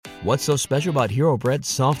What's so special about Hero Bread's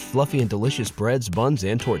soft, fluffy, and delicious breads, buns,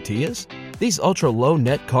 and tortillas? These ultra-low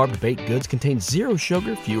net-carb baked goods contain zero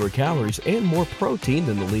sugar, fewer calories, and more protein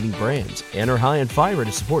than the leading brands, and are high in fiber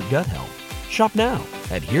to support gut health. Shop now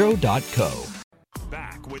at Hero.co.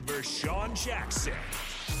 Back with Vershawn Jackson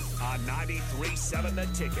on 93.7 The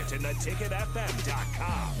Ticket and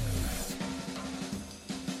theticketfm.com.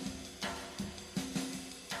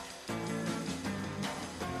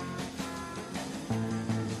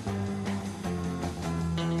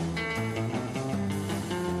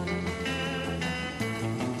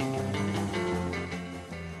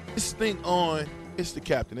 This thing on, it's the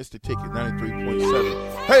captain, it's the ticket,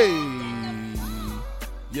 93.7. Hey!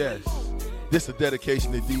 Yes, this is a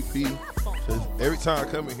dedication to DP. Because every time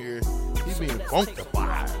I come in here, he being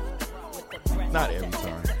funkified. Not every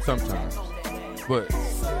time, sometimes. But,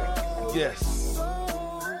 yes.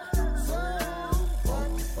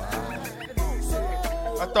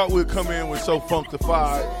 Funkified. I thought we'd come in with so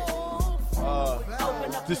funkified.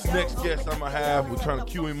 This next guest I'm going to have, we're trying to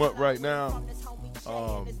cue him up right now.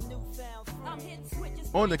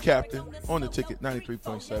 On the captain, on the ticket,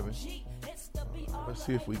 93.7. Let's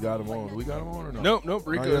see if we got him on. Do we got him on or no? Nope.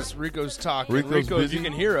 Rico's talking. Rico's Rico, if busy? you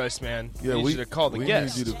can hear us, man, Yeah, we need you to call the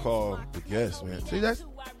guest. We need you to call the guest, man. See, that's...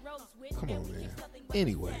 Come on, man.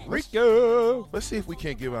 Anyway, Rico. let's see if we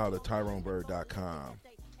can't give out a TyroneBird.com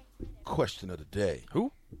question of the day.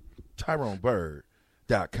 Who?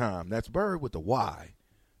 TyroneBird.com. That's Bird with the Y,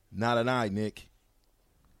 not an I, Nick.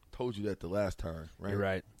 Told you that the last time, right? You're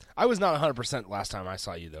right. I was not 100% last time I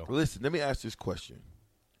saw you, though. Listen, let me ask this question.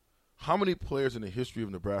 How many players in the history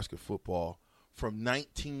of Nebraska football from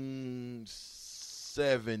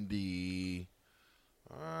 1970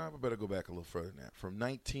 I better go back a little further than that. From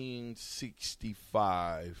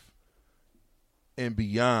 1965 and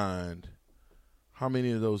beyond, how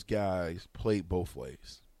many of those guys played both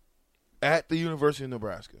ways? At the University of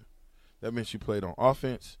Nebraska. That means you played on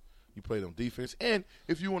offense, you played on defense, and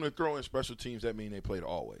if you want to throw in special teams, that means they played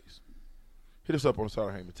all ways. Hit us up on the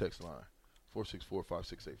Sauter Heyman text line,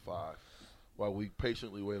 464-5685, while we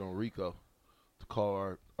patiently wait on Rico to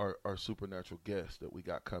call our supernatural guest that we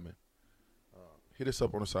got coming. Hit us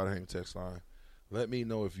up on the Sauter Heyman text line. Let me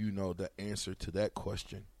know if you know the answer to that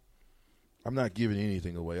question. I'm not giving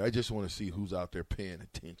anything away. I just want to see who's out there paying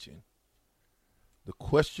attention. The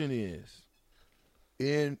question is,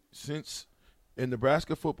 in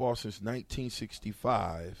Nebraska football since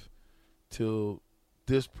 1965 till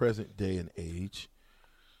this present day and age,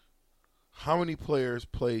 how many players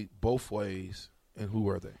played both ways, and who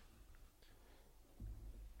are they?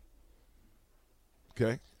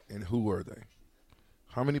 Okay, and who are they?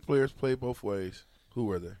 How many players played both ways? Who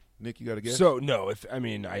were they? Nick, you got a guess? So, no,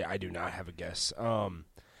 I do not have a guess.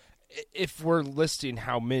 If we're listing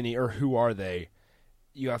how many or who are they,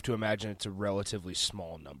 you have to imagine it's a relatively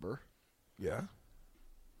small number. Yeah.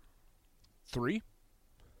 3?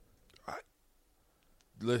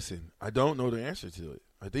 Listen, I don't know the answer to it.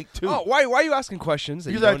 I think 2. Oh, why are you asking questions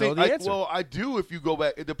that you Because don't know the answer? Well, I do if you go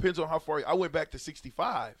back. It depends on how far. I went back to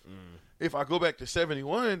 65. If I go back to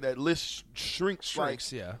 71, that list shrinks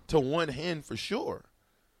yeah, to one hand for sure.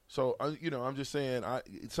 So, I'm just saying,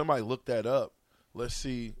 somebody look that up. Let's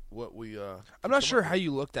see what we I'm not sure how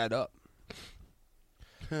you look that up.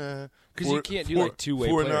 Because you can't do like two-way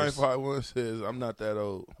players. 4951 says, I'm not that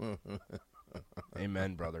old.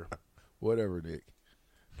 Amen, brother. Whatever, Nick.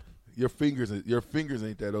 Your fingers ain't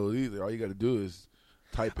that old either. All you got to do is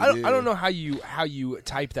type it in. I don't know how you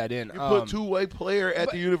type that in. You put two-way player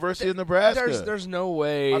at the University of Nebraska. There's no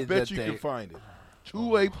way. I bet you can find it.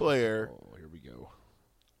 Two-way player. Oh, here we go.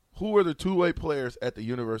 Who are the two-way players at the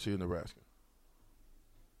University of Nebraska?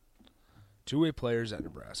 Two-way players at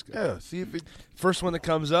Nebraska. Yeah. See if it. First one that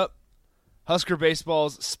comes up, Husker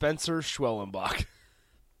baseball's Spencer Schwellenbach.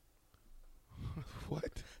 What?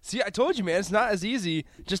 See, I told you, man, it's not as easy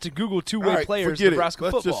just to Google two-way players forget Nebraska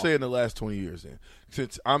Let's football. just say in the last 20 years then.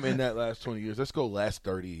 Since I'm in that last 20 years, let's go last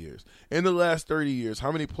 30 years. In the last 30 years,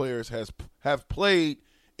 how many players have played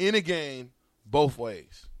in a game both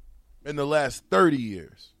ways? In the last 30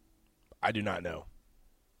 years. I do not know.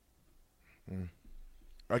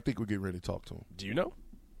 I think we're getting ready to talk to him. Do you know?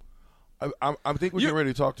 I think we're getting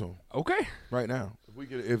ready to talk to him. Okay. Right now. If we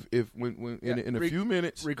get in a few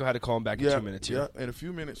minutes. Rico had to call him back in 2 minutes here. Yeah, in a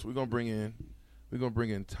few minutes we're gonna bring in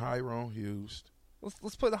Tyrone Hughes.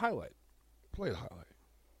 Let's play the highlight. Play the highlight.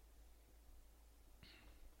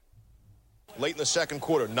 Late in the second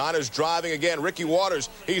quarter, Niners driving again. Ricky Waters,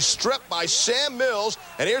 he's stripped by Sam Mills.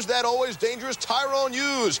 And here's that always dangerous Tyrone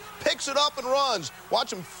Hughes. Picks it up and runs.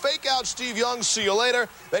 Watch him fake out Steve Young, see you later.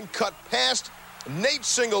 Then cut past Nate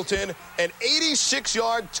Singleton, an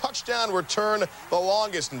 86-yard touchdown return, the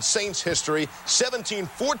longest in Saints history.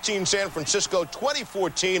 17-14 San Francisco,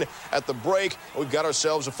 2014 at the break. We've got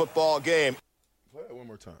ourselves a football game. Play it one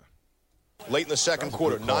more time. Late in the second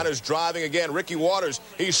quarter, Niners driving again. Ricky Waters,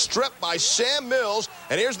 he's stripped by Sam Mills,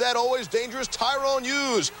 and here's that always dangerous Tyrone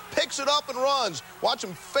Hughes. Picks it up and runs. Watch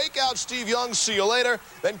him fake out Steve Young, see you later,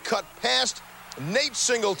 then cut past Nate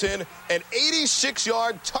Singleton, an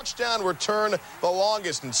 86-yard touchdown return, the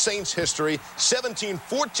longest in Saints history.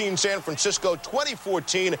 17-14 San Francisco,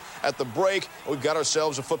 2014 at the break. We've got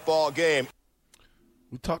ourselves a football game.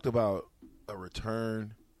 We talked about a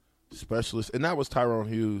return specialist, and that was Tyrone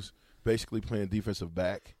Hughes, basically playing defensive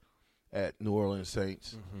back at New Orleans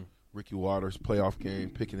Saints. Ricky Waters, playoff game,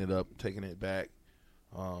 picking it up, taking it back.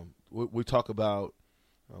 We talk about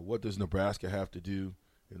what does Nebraska have to do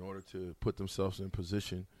in order to put themselves in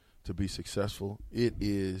position to be successful. It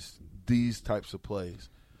is these types of plays.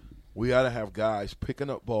 We got to have guys picking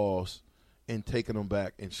up balls and taking them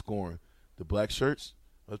back and scoring. The black shirts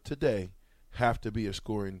of today have to be a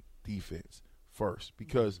scoring defense first,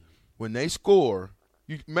 because when they score,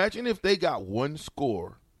 you imagine if they got one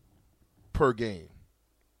score per game.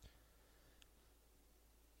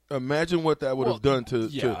 Imagine what that would have done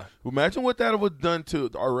to imagine what that would have done to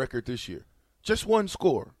our record this year. Just one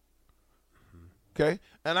score. Okay?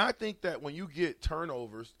 And I think that when you get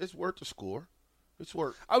turnovers, it's worth the score. It's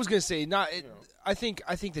worth. I was going to say I think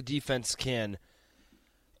the defense can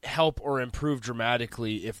help or improve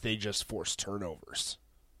dramatically if they just force turnovers.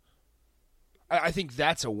 I think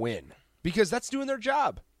that's a win because that's doing their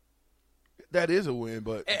job. That is a win,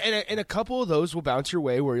 but and a couple of those will bounce your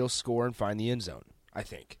way where you'll score and find the end zone, I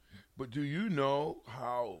think. But do you know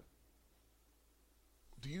how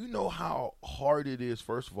hard it is,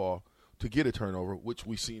 first of all, to get a turnover, which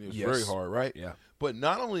we've seen is very hard, right? Yeah. But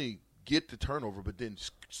not only get the turnover, but then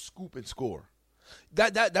scoop and score.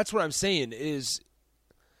 That's what I'm saying is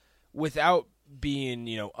without being,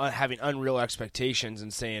 having unreal expectations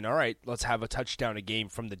and saying, all right, let's have a touchdown a game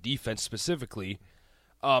from the defense specifically,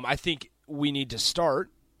 I think we need to start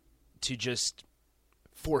to just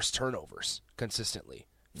force turnovers consistently.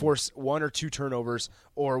 Force one or two turnovers,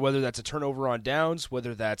 or whether that's a turnover on downs,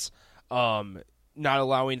 whether that's not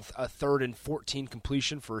allowing a 3rd and 14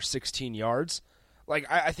 completion for 16 yards. Like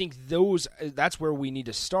I think that's where we need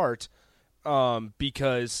to start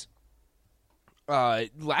because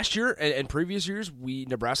last year and previous years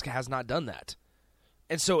Nebraska has not done that.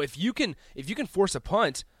 And so if you can force a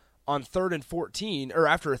punt on 3rd and 14 or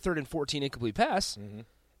after a 3rd and 14 incomplete pass,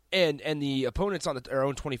 and the opponent's on their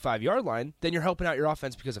own 25-yard line, then you're helping out your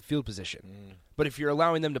offense because of field position. But if you're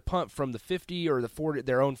allowing them to punt from the 50 or the 40,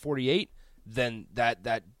 their own 48, then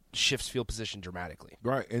that shifts field position dramatically.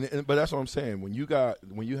 Right, but that's what I'm saying. When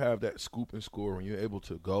you have that scoop and score, when you're able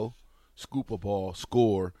to go scoop a ball,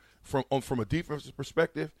 score from a defensive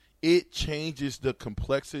perspective, it changes the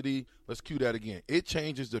complexity. Let's cue that again. It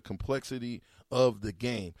changes the complexity of the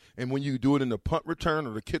game. And when you do it in the punt return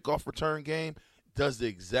or the kickoff return game, does the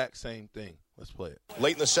exact same thing. Let's play it.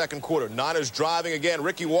 Late in the second quarter, Niners driving again.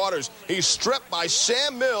 Ricky Waters, he's stripped by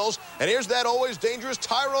Sam Mills, and here's that always dangerous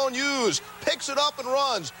Tyrone Hughes. Picks it up and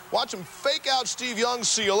runs. Watch him fake out Steve Young,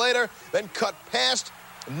 see you later, then cut past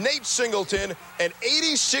Nate Singleton, an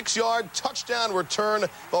 86-yard touchdown return,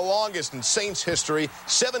 the longest in Saints history.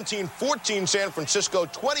 17-14 San Francisco,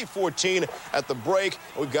 2014 at the break.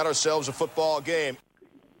 We've got ourselves a football game.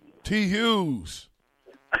 T. Hughes.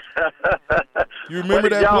 You remember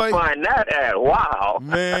that y'all play? Find that at? Wow.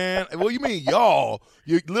 Man, what you mean, y'all?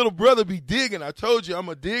 Your little brother be digging. I told you I'm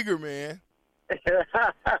a digger, man.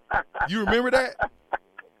 You remember that?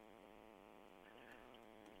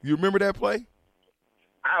 You remember that play?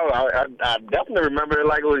 I definitely remember it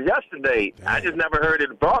like it was yesterday. Damn. I just never heard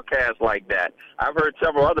it broadcast like that. I've heard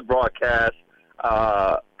several other broadcasts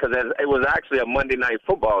because it was actually a Monday night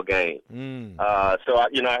football game. So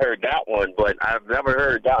I heard that one, but I've never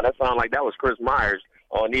heard that. That sounded like that was Chris Myers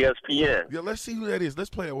on ESPN. Yeah, let's see who that is. Let's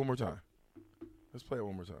play it one more time.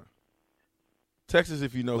 Texas,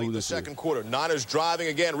 if you know who this is. Late in the second quarter, Niners driving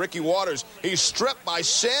again. Ricky Waters, he's stripped by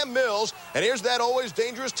Sam Mills, and here's that always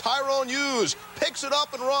dangerous Tyrone Hughes. Picks it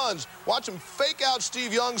up and runs. Watch him fake out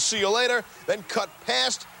Steve Young, see you later, then cut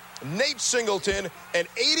past Nate Singleton, an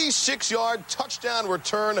 86-yard touchdown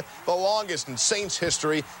return, the longest in Saints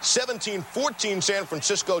history. 17-14 San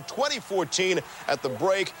Francisco, 2014 at the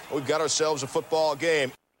break. We've got ourselves a football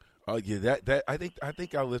game. Oh yeah, that I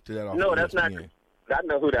think I lifted that off. No, of that's ESPN. not. I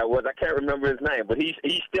know who that was. I can't remember his name, but he's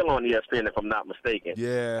still on ESPN if I'm not mistaken.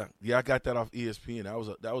 Yeah, I got that off ESPN.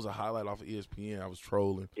 That was a highlight off of ESPN. I was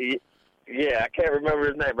trolling. Yeah, I can't remember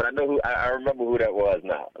his name, but I know who. I remember who that was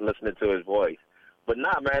now, listening to his voice. But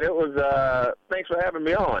nah, man, it was. Thanks for having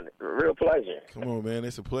me on. Real pleasure. Come on, man.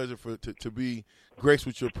 It's a pleasure to be graced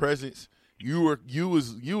with your presence. You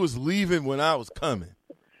was leaving when I was coming,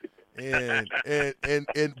 but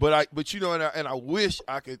you know, and I wish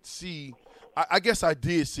I could see. I guess I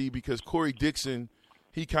did see, because Corey Dixon,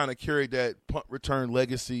 he kind of carried that punt return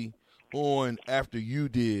legacy on after you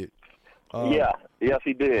did. Yeah, yes,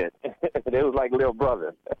 he did. It was like little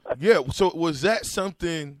brother. Yeah. So was that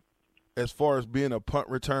something as far as being a punt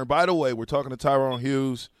return? By the way, we're talking to Tyrone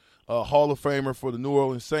Hughes, Hall of Famer for the New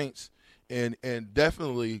Orleans Saints, and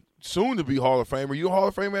definitely soon to be Hall of Famer. You a Hall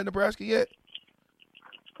of Famer at Nebraska yet?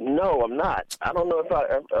 No, I'm not. I don't know if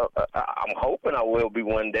I'm hoping I will be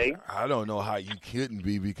one day. I don't know how you couldn't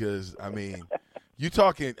be, because I mean, you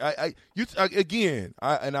talking. I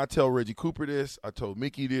tell Reggie Cooper this. I told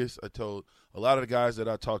Mickey this. I told a lot of the guys that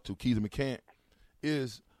I talked to, Keith McCant,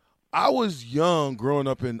 is I was young growing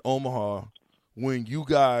up in Omaha when you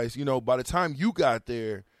guys, you know, by the time you got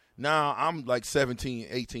there, now I'm like 17,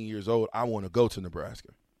 18 years old. I want to go to Nebraska.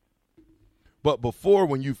 But before,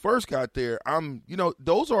 when you first got there,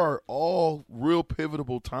 those are all real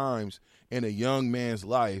pivotal times in a young man's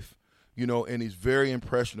life, you know, and he's very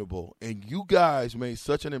impressionable. And you guys made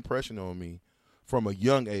such an impression on me from a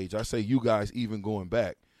young age. I say you guys even going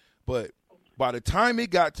back. But by the time we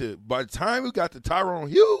got to Tyrone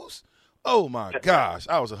Hughes, oh my gosh,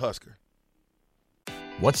 I was a Husker.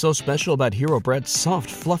 What's so special about Hero Bread's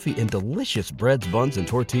soft, fluffy, and delicious breads, buns, and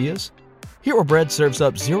tortillas? Hero Bread serves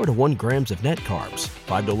up 0 to 1 grams of net carbs,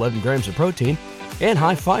 5 to 11 grams of protein, and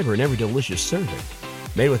high fiber in every delicious serving.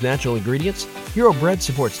 Made with natural ingredients, Hero Bread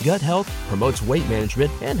supports gut health, promotes weight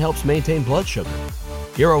management, and helps maintain blood sugar.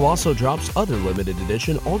 Hero also drops other limited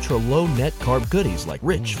edition ultra-low net carb goodies like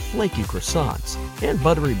rich, flaky croissants and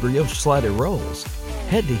buttery brioche slider rolls.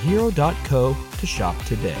 Head to hero.co to shop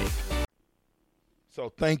today. So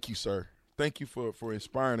thank you, sir. Thank you for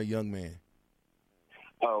inspiring a young man.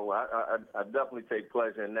 Oh, I definitely take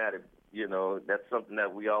pleasure in that. You know, that's something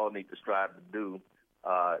that we all need to strive to do,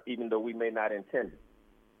 even though we may not intend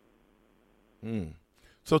it.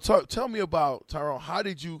 So tell me about, Tyrone,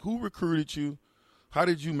 who recruited you? How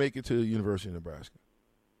did you make it to the University of Nebraska?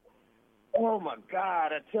 Oh my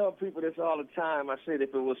God! I tell people this all the time. I said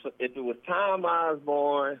if it was Tom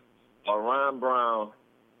Osborne or Ron Brown,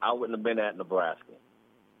 I wouldn't have been at Nebraska.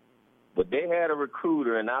 But they had a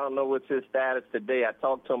recruiter, and I don't know what's his status today. I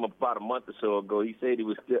talked to him about a month or so ago. He said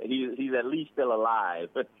he's at least still alive.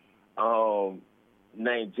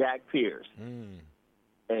 Named Jack Pierce, and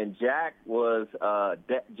Jack was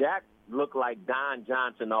Jack looked like Don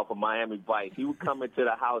Johnson off of Miami Vice. He would come into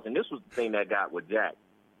the house, and this was the thing that got with Jack.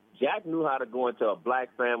 Jack knew how to go into a black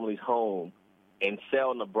family's home and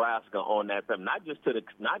sell Nebraska on that family, not just to the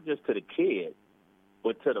kid,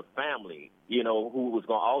 but to the family, you know, who was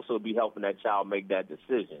going to also be helping that child make that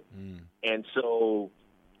decision. And so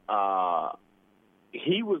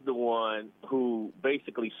he was the one who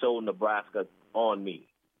basically sold Nebraska on me.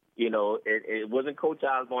 You know, it wasn't Coach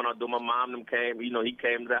Osborne. Although my mom them came, you know, he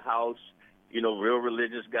came to the house, you know, real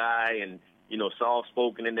religious guy and, you know,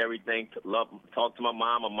 soft-spoken and everything. Talked to my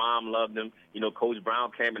mom. My mom loved him. You know, Coach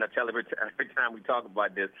Brown came, and I tell every time we talk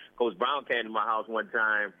about this, Coach Brown came to my house one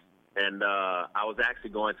time, and I was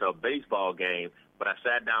actually going to a baseball game, but I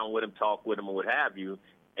sat down with him, talked with him, and what have you,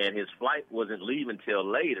 and his flight wasn't leaving till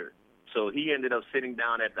later. So he ended up sitting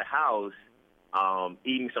down at the house,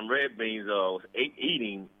 eating some red beans,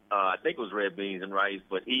 I think it was red beans and rice,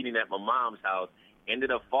 but eating at my mom's house.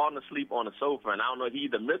 Ended up falling asleep on the sofa, and I don't know, he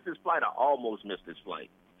either missed his flight or almost missed his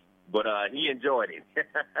flight. But he enjoyed it.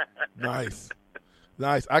 Nice.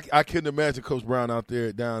 I couldn't imagine Coach Brown out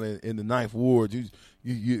there down in the Ninth Ward.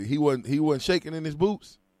 He wasn't shaking in his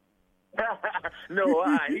boots. No,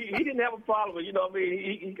 he didn't have a problem. But, you know what I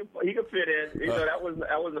mean? He could fit in. You know, that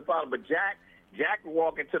wasn't a problem. But Jack would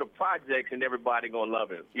walk into the projects and everybody gonna love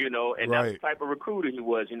him, you know, and That's the type of recruiter he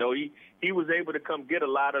was. You know, he was able to come get a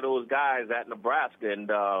lot of those guys at Nebraska, and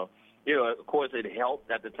you know, of course, it helped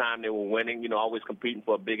at the time they were winning. You know, always competing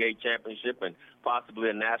for a Big 8 championship and possibly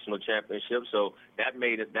a national championship. So that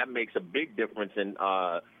makes a big difference in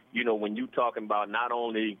you know, when you talking about not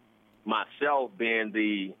only myself being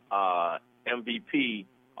the MVP,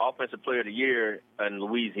 Offensive Player of the Year in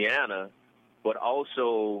Louisiana, but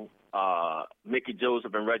also Mickey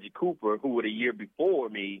Joseph and Reggie Cooper, who were the year before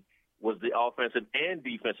me, was the offensive and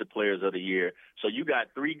defensive players of the year. So you got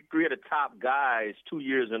three of the top guys 2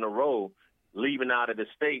 years in a row leaving out of the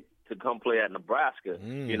state to come play at Nebraska.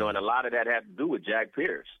 You know, and a lot of that had to do with Jack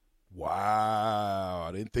Pierce. Wow,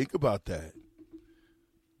 I didn't think about that.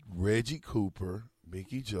 Reggie Cooper,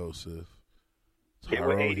 Mickey Joseph, They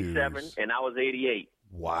were Tyrone 87, Hughes. and I was 88.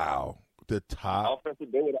 Wow. The top.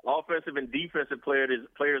 They were the offensive and defensive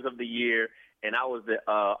players of the year, and I was the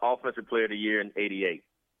offensive player of the year in 88.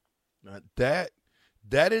 Now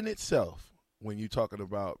that in itself, when you're talking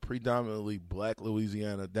about predominantly black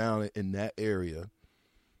Louisiana down in that area,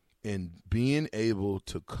 and being able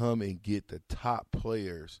to come and get the top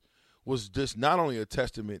players was just not only a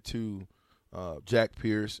testament to Jack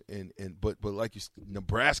Pierce but like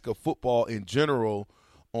Nebraska football in general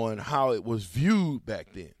on how it was viewed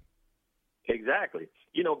back then. Exactly.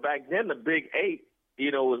 Back then the Big Eight,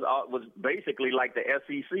 was basically like the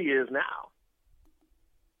SEC is now.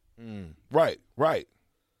 Right.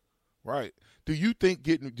 Do you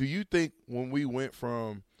think when we went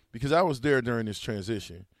from, because I was there during this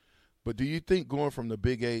transition, but do you think going from the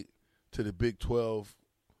Big 8 to the Big 12,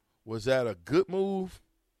 was that a good move,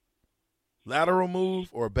 lateral move,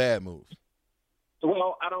 or a bad move?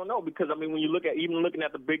 Well, I don't know, because when you looking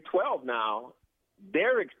at the Big 12 now,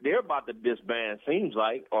 they're about to disband, seems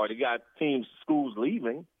like, or they got schools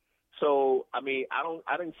leaving. So I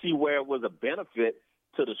didn't see where it was a benefit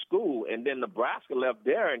to the school, and then Nebraska left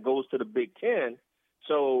there and goes to the Big 10.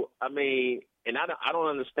 So and I don't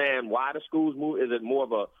understand why the schools move. Is it more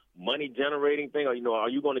of a money generating thing, or are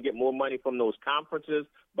you going to get more money from those conferences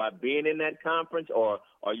by being in that conference, or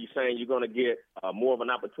are you saying you're going to get more of an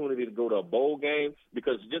opportunity to go to a bowl game?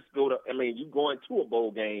 Because you going to a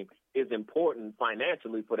bowl game is important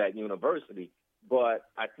financially for that university. But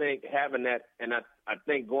I think having that, and I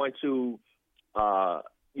think going to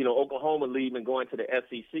Oklahoma leaving, going to the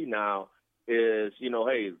SEC now is,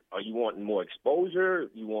 hey, are you wanting more exposure?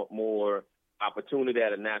 You want more opportunity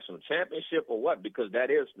at a national championship, or what? Because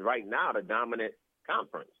that is right now the dominant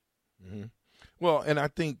conference. Mm-hmm. Well, and I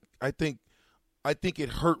think it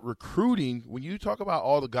hurt recruiting when you talk about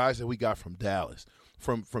all the guys that we got from Dallas,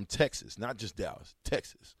 from Texas, not just Dallas,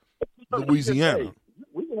 Texas, Louisiana.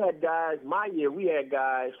 We had guys. My year, we had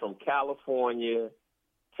guys from California,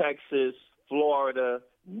 Texas, Florida,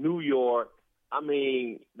 New York.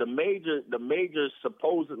 The major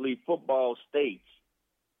supposedly football states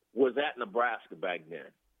was at Nebraska back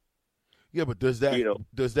then. Yeah, but does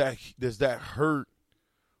that hurt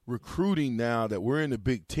recruiting now that we're in the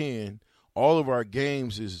Big Ten? All of our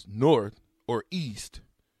games is north or east,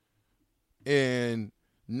 and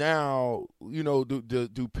now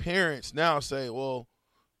do parents now say, well,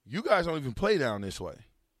 you guys don't even play down this way?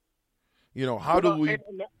 Do we?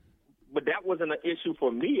 But that wasn't an issue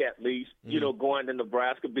for me, at least, going to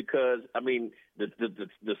Nebraska, because, the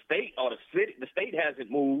state or the city, the state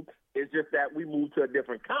hasn't moved. It's just that we moved to a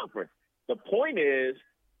different conference. The point is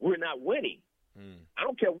we're not winning. I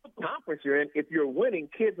don't care what conference you're in. If you're winning,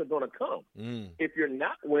 kids are going to come. If you're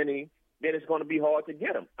not winning, then it's going to be hard to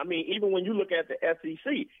get them. Even when you look at the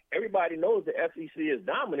SEC, everybody knows the SEC is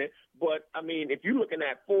dominant. But, if you're looking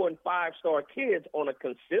at 4- and 5-star kids on a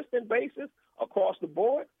consistent basis across the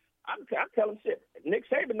board, I'm telling shit. Nick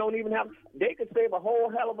Saban don't even have. They could save a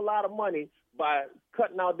whole hell of a lot of money by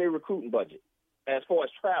cutting out their recruiting budget as far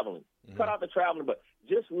as traveling. Cut out the traveling, but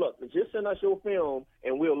just send us your film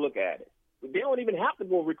and we'll look at it. They don't even have to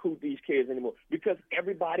go recruit these kids anymore because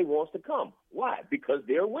everybody wants to come. Why? Because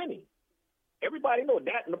they're winning. Everybody knows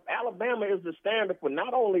that Alabama is the standard for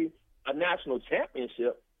not only a national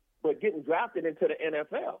championship, but getting drafted into the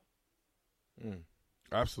NFL.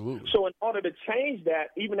 Absolutely. So in order to change that,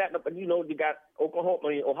 even at you got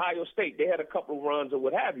Ohio State, they had a couple of runs or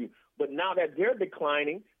what have you. But now that they're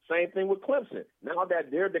declining, same thing with Clemson. Now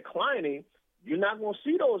that they're declining, you're not going to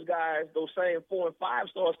see those guys, those same 4- and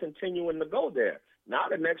 5-stars, continuing to go there. Now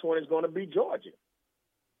the next one is going to be Georgia.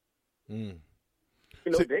 They're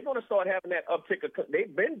going to start having that uptick.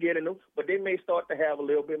 They've been getting them, but they may start to have a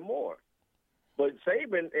little bit more. But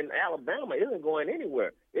Saban in Alabama isn't going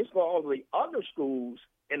anywhere. It's for all the other schools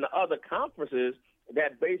in the other conferences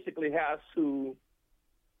that basically has to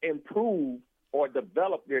improve or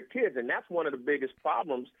develop their kids. And that's one of the biggest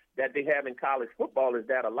problems that they have in college football is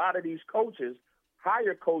that a lot of these coaches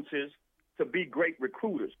hire coaches to be great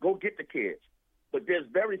recruiters. Go get the kids. But there's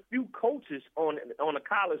very few coaches on a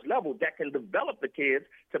college level that can develop the kids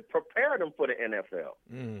to prepare them for the NFL.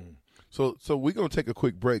 So we're going to take a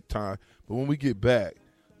quick break, Ty. But when we get back,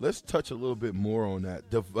 let's touch a little bit more on that.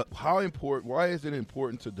 Why is it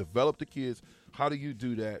important to develop the kids? How do you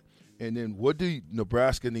do that? And then what do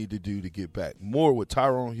Nebraska need to do to get back? More with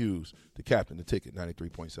Tyrone Hughes, the captain, the ticket,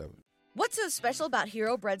 93.7. What's so special about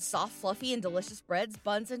Hero Bread's soft, fluffy, and delicious breads,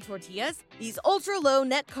 buns, and tortillas? These ultra-low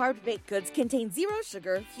net-carb baked goods contain 0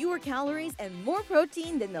 sugar, fewer calories, and more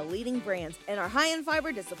protein than the leading brands, and are high in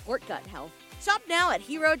fiber to support gut health. Shop now at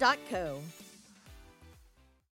hero.co.